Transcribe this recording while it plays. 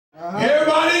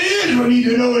Israel need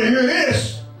to know to hear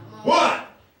this. What?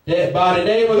 That by the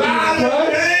name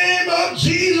of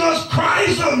Jesus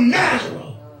Christ of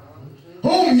Nazareth,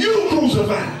 whom you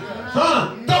crucified.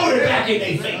 Throw it back in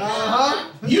their face.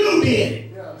 You did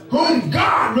it. Whom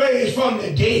God raised from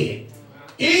the dead.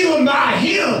 Even by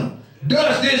him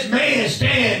does this man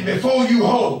stand before you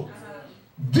whole.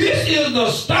 This is the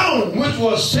stone which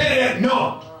was set at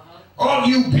naught. All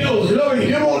you builders, look, they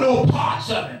don't want no parts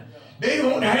of it. They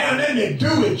don't want to have nothing to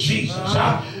do with Jesus.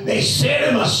 They set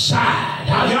him aside.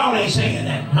 Y'all ain't saying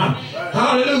that.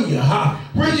 Hallelujah.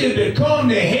 Which is become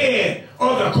the head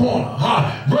of the corner.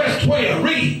 Verse 12,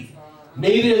 read.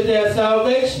 Neither is there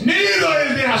salvation. Neither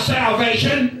is there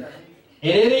salvation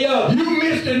in any other. You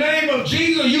miss the name of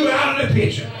Jesus, you out of the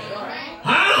picture.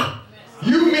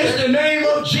 You miss the name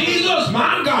of Jesus,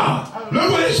 my God.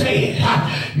 Look what it says.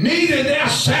 Neither there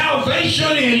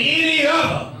salvation in any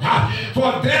other.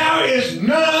 For there is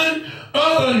none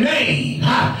other name.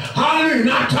 Hallelujah.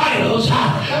 Not titles.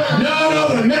 None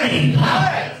other name.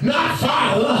 Not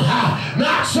Father.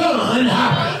 Not Son.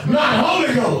 Not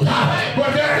Holy Ghost.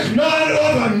 But there's none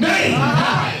other name.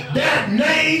 That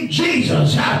name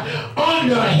Jesus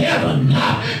under heaven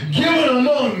given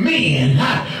among men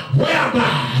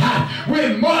whereby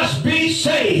we must be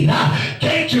saved.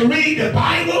 Can't you read the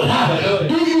Bible?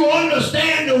 Do you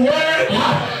understand the word?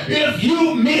 If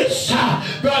you miss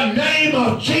the name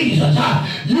of Jesus,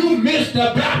 you miss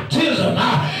the baptism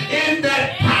in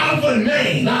that powerful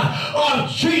name of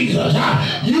Jesus.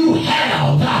 You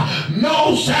have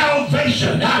no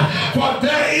salvation, for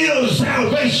there is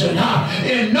salvation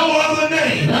in no other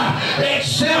name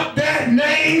except that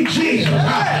name Jesus.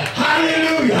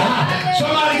 Hallelujah.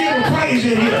 Somebody give him praise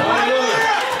in here.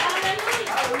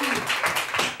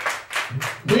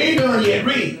 We ain't done yet.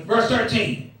 Read verse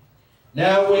 13.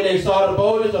 Now when they saw the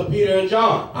boldness of Peter and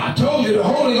John. I told you the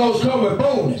Holy Ghost come with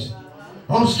boldness.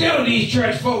 I'm scared of these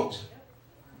church folks.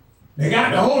 They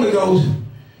got the Holy Ghost,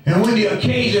 and when the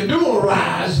occasion do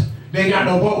arise, they got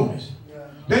no boldness.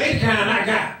 They ain't the kind I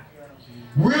got.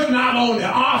 We're not on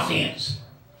the offense.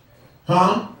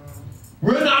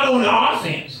 We're not on the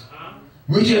offense.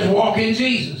 We just walk in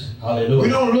Jesus. Hallelujah. We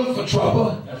don't look for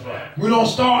trouble. That's right. We don't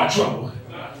start trouble.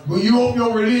 When you open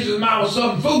your religious mouth with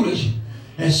something foolish,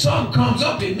 and something comes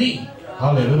up in me.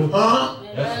 Hallelujah.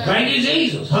 Thank you,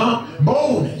 Jesus.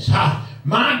 Boldness.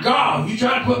 My God. You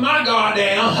try to put my God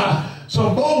down,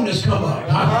 some boldness come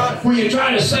up. When you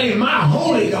try to say my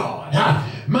holy God,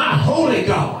 my holy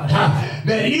God,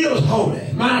 that is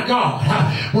holy, my God.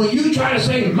 When you try to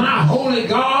say my holy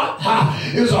God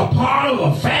is a part of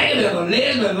a faggot and a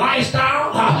lesbian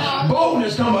lifestyle,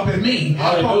 boldness come up in me.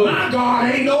 But my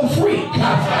God ain't no freak.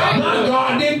 My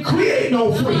God didn't create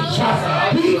no freaks.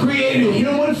 He created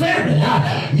human family.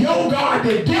 Your God,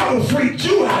 the devil, freaked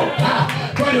you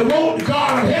out, but it won't the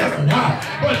God of heaven.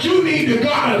 But you need the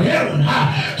God of heaven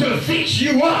to fix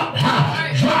you up.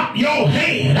 Drop your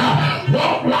hand.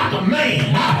 Walk like a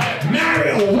man.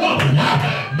 Marry a woman.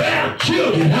 Bear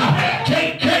children.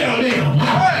 Take care of them.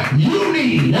 You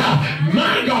need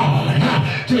my God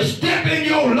to step in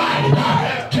your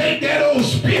life. Take that old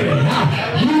spirit.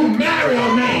 You marry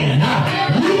a man.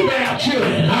 You bear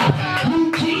children.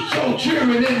 You teach your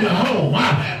children in the home.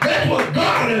 That's what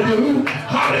God will do.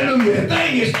 Hallelujah. The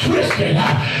thing is twisted.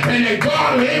 And the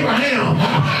God of Abraham,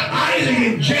 Isaac,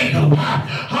 and Jacob.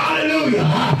 Hallelujah.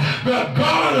 The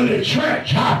God of the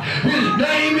church. His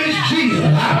name is Jesus.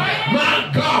 My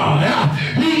God.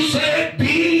 He said, be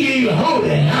ye holy,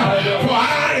 for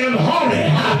I am holy,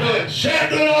 said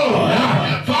the Lord.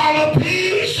 Follow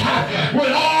peace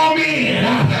with all men,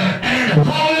 and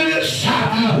holiness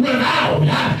without,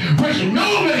 which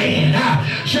no man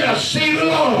shall see the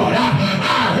Lord.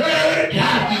 I heard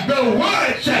the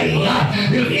word say,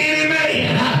 if any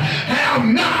man have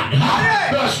not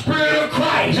the Spirit of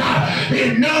Christ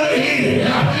in none of his,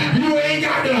 you ain't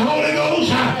got the Holy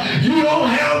Ghost, you don't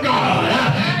have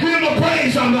God. Give him a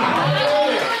praise, somebody.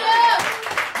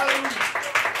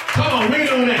 Come on, read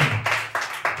on that.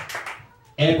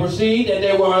 And perceived that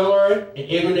they were unlearned and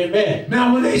ignorant men.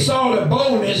 Now when they saw the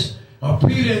boldness of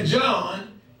Peter and John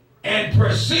and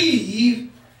perceived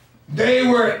they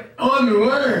were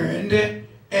unlearned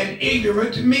and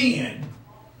ignorant men,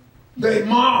 they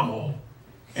marveled,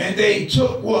 and they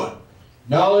took what?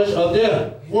 Knowledge of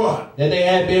them. What? That they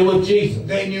had been with Jesus.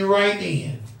 They knew right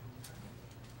then.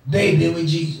 They'd been with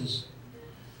Jesus.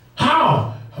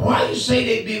 How? Why you say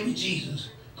they'd been with Jesus?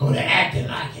 Because they're acting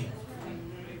like him.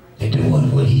 They're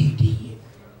doing what he did.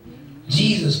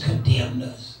 Jesus condemned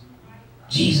us.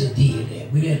 Jesus did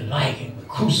that. We didn't like him. We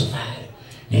crucified him.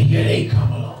 And here they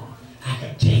come along. I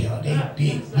can tell they've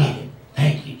been with him.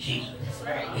 Thank you, Jesus.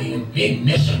 You didn't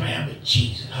mess around with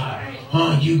Jesus.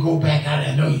 You go back out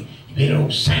there. I know you been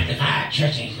old sanctified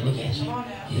church and you look at you.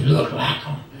 You look like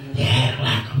them. You act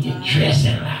like them. You're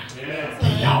dressing like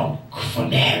them. Y'all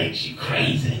fanatics. You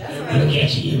crazy. Look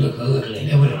at you. You look ugly.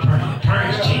 That's what the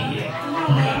parents tell you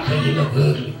that. Because you look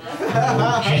ugly.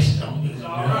 Dresses on you.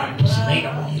 Put some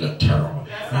makeup on you. You look terrible.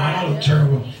 No, I don't look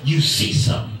terrible. You see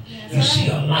something. You see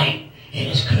a light. And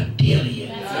it's condemning you.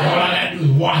 All I gotta do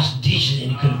is wash dishes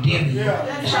and it condemns you.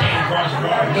 Stand across the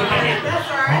bar and look at it.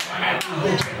 All I gotta do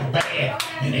is go take a bath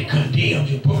and it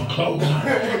condemns you. Put my clothes on.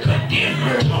 Condemn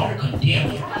you. Talk.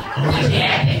 Condemn you. I'm just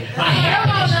happy. My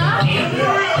happiness condemn you.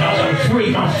 Because I'm free.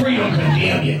 My freedom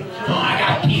condemn you. I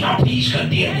got peace. My peace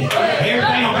condemn you.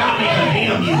 Everything about me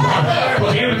condemn you.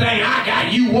 Because everything I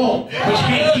got you want. But you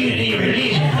can't get it in your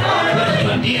religion. But it's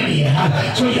condemn you.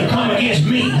 So you come against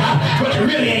me. But you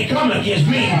really ain't coming against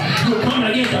me. You're coming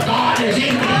against the God that's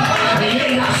in me. And you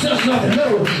ain't got such nothing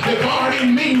new. The God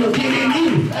in me will get in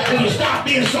you. And you stop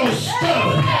being so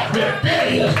stubborn,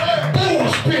 rebellious,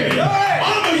 bull spirit.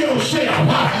 Humble yourself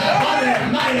under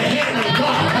that mighty hand of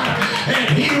God.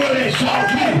 And he will exalt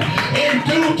you in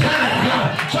due time.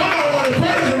 Somebody want to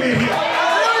praise him in here.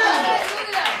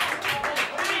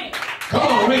 Come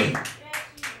on, read.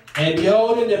 And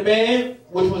beholding the man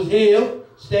which was healed,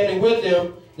 standing with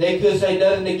them, they could say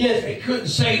nothing against it. They couldn't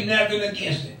say nothing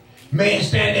against it. Man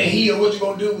standing there healed, what you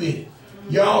going to do with it?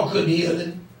 Y'all couldn't heal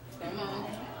him.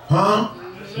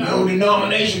 Your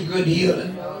denomination couldn't heal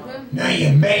him. Now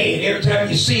you're mad. Every time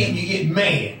you see him, you get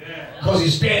mad. Because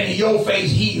he's standing in your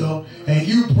face healed, and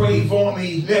you prayed for him, and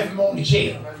he left him on the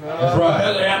chair. That's right.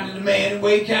 That's what happened to the man in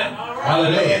Wake County.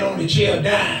 The man on the chair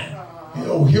dying. The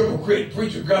old hypocrite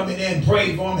preacher come in there and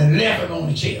prayed for him and left him on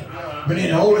the chair. But then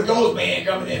the Holy Ghost man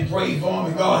come in there and prayed for him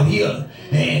and God healed him.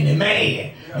 And the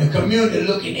man, the community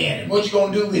looking at him. What you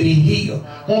going to do with him healed?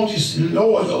 Won't you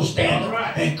lower your standard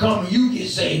and come and you get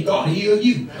saved? God heal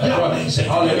you. Y'all ain't saying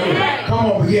hallelujah. Come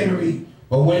on, begin to read.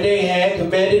 But when they had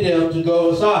commanded them to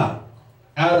go aside,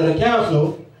 out of the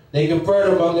council, they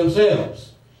conferred among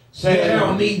themselves, saying, "Have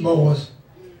a meeting, boys.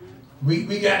 We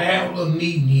got to have a little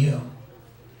meeting here.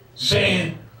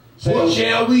 Saying, what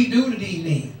shall we do to these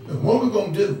men? What we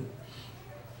going to do?"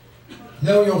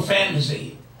 That's what your family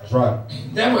said. That's right.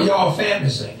 That's what y'all family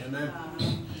say.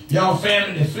 Y'all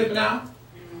family, they flipping out.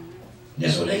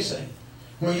 That's what they say.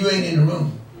 When you ain't in the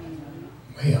room.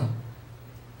 Well,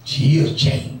 she is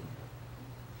chained.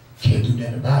 Can't do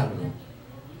nothing about it.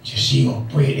 Just she gonna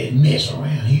spread that mess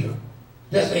around here.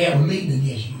 That's they have a meeting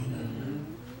against you.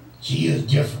 She is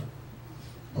different.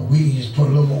 But we can just put a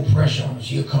little more pressure on her.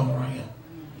 She'll come around.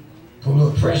 Put a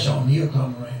little pressure on her, he'll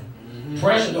come around.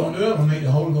 Pressure don't do it. It'll make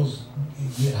the Holy Ghost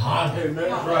get hotter.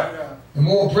 That's right. The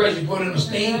more pressure you put in the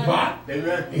steam pot,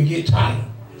 it get tighter.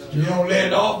 You don't let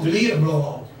it off, the lid blow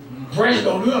off. Pressure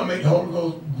don't do it. It'll make the Holy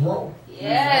Ghost grow.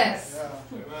 Yes.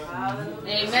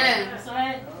 Amen. That's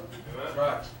right. That's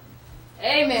right.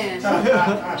 Amen.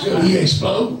 Till he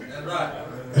explode. That's right.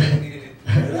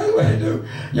 That's what they do.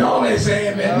 Y'all ain't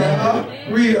saying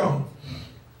that. Read on.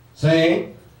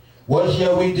 saying, "What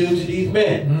shall we do to these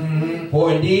men?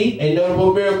 For indeed a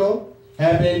notable miracle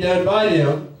hath been done by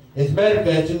them. It's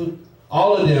manifest to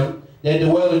all of them that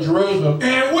dwell in Jerusalem."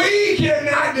 And we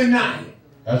cannot deny it.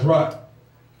 That's right.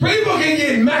 People can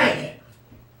get mad,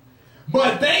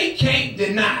 but they can't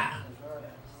deny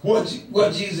what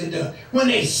Jesus did. When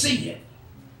they see it,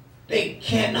 they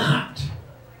cannot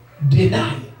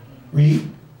deny it. Read.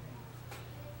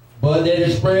 "But that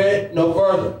it spread no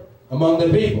further among the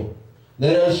people.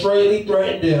 Let us straightly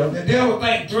threaten them, The devil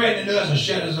think threatening us will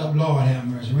shut us up. Lord have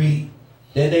mercy. Read.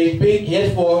 that they speak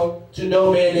henceforth to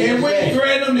no man in If his we name.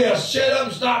 threaten them, they'll shut up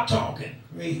and stop talking.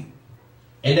 Read.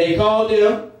 And they called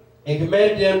them and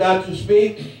commanded them not to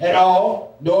speak at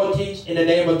all, nor teach in the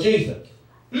name of Jesus."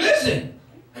 Listen.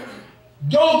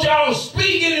 Don't y'all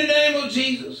speak in the name of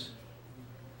Jesus?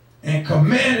 And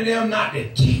commanded them not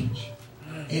to teach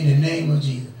in the name of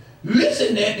Jesus.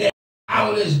 Listen to that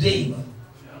powerless demon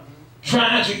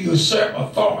trying to usurp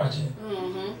authority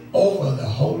over the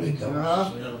Holy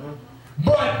Ghost.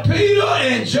 But Peter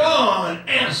and John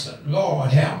answered,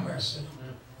 Lord have mercy.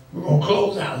 We're going to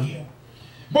close out here.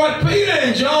 But Peter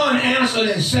and John answered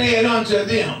and said unto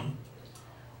them,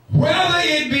 whether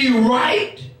it be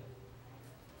right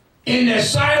in the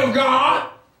sight of God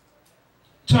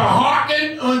to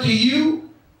hearken unto you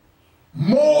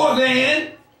more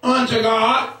than unto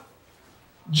God,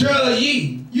 judge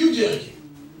ye. You judge it.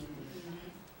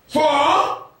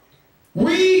 For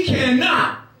we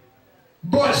cannot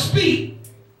but speak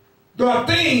the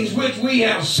things which we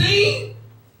have seen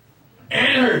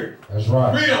and heard. That's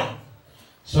right. Read on.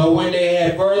 So when they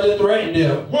had further threatened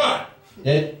them, What?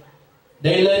 that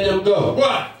they let them go,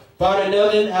 What? finding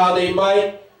nothing how they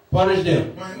might punish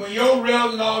them. When your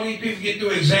relatives and all these people get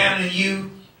through examining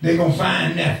you, they're going to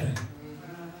find nothing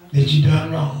that you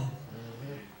done wrong.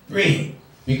 Read.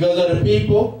 Because of the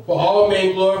people, for all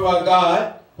men glorify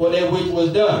God for that which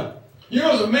was done. You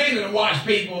know, it's amazing to watch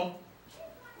people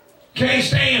can't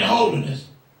stay in holiness.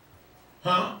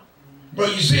 Huh?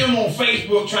 But you see them on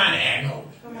Facebook trying to act holy.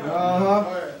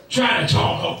 Trying to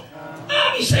talk holy.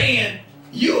 I be saying,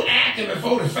 you acting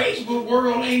before the Facebook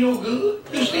world ain't no good.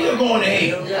 You still going to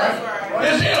hell.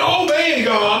 They said, obey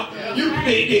God.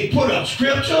 They put up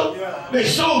scripture. They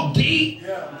so deep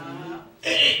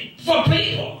for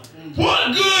people.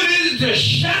 What good is it to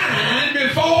shine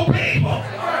before people?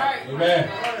 Amen.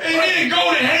 And then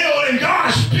go to hell and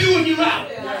God spewing you out.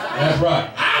 That's right.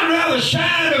 I'd rather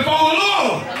shine before the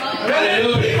Lord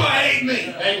than let people hate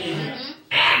me. Thank you.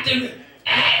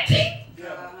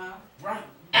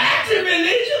 Acting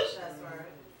religious?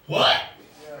 What?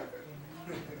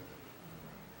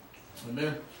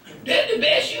 Amen. That's the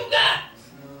best you got.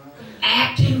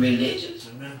 Acting religious?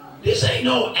 This ain't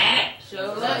no act.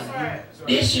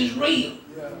 This is real.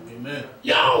 Amen.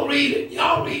 Y'all read it.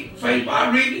 Y'all read Facebook.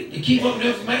 I read it to keep up with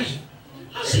information.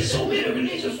 I see so many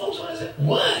religious folks when I say,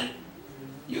 what?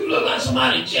 You look like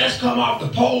somebody just come off the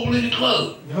pole in the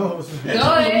club. And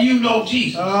tell them you know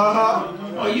Jesus.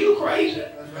 Are you crazy?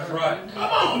 That's right. Come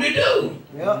on, they do.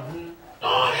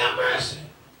 Lord have mercy.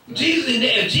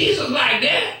 If Jesus like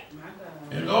that,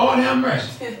 and Lord have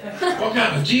mercy. What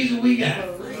kind of Jesus we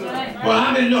got? Well,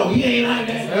 how many know he ain't like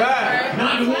that?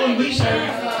 Not the one we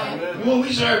serve. The one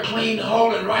we serve clean,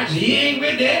 holy, and righteous. He ain't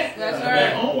with that. That's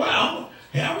right. Oh, wow.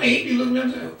 I mean, he be looking at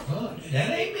him and say, oh, that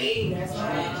ain't me. That's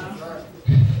right.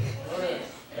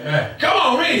 Come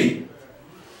on, read.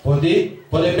 For the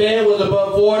man was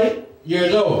above 40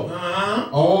 years old, on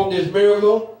whom this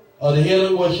miracle of the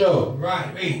healing was shown.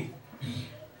 Right, read.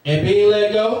 And being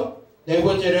let go, they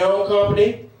went to their own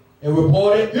company and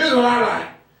reported. Here's what I like.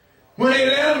 When they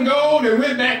let them go, they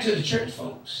went back to the church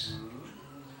folks.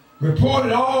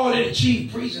 Reported all that the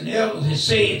chief priests and elders had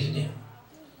said to them.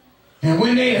 And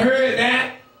when they heard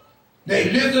that,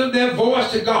 they lifted up their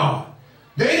voice to God.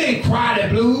 They didn't cry the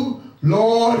blue,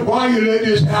 Lord, why you let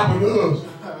this happen to us?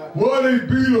 Why they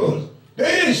beat us?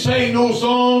 They didn't sing no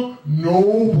song,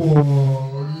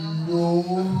 nobody,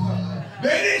 nobody. They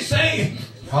didn't sing.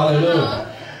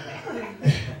 Hallelujah.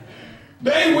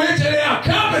 They went to their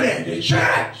company, the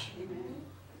church,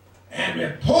 and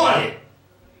reported.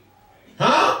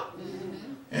 Huh?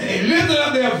 And they lifted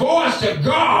up their voice to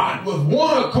God with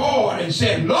one accord and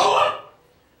said, Lord,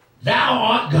 thou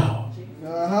art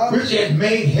God, which has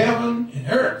made heaven and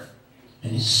earth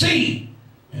and the sea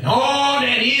and all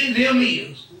that in them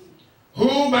is,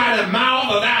 who by the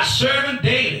mouth of thy servant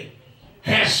David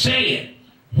has said,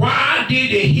 why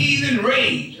did the heathen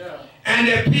rage and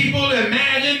the people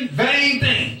imagine vain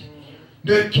things?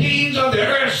 The kings of the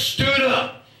earth stood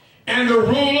up, and the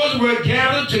rulers were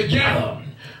gathered together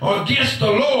against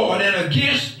the Lord and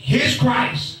against his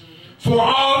Christ, for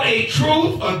all a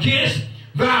truth against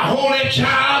thy holy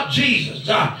child Jesus,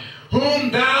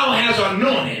 whom thou hast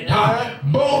anointed,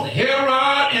 both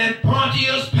Herod and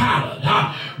Pontius Pilate,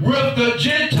 with the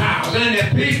Gentiles and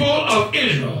the people of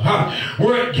Israel,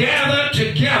 were gathered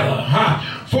together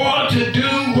for to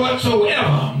do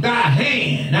whatsoever thy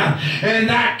hand and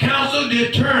thy counsel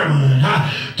determined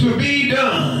to be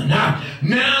done.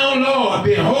 Now, Lord,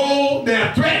 behold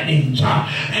their threatenings,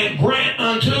 and grant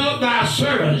unto thy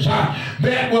servants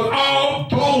that with all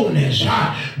boldness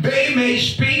they may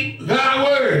speak thy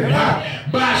word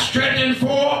by stretching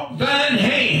forth thine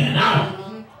hand,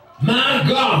 my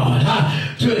God,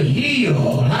 to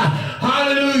heal,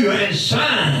 hallelujah, and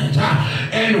signs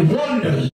and wonders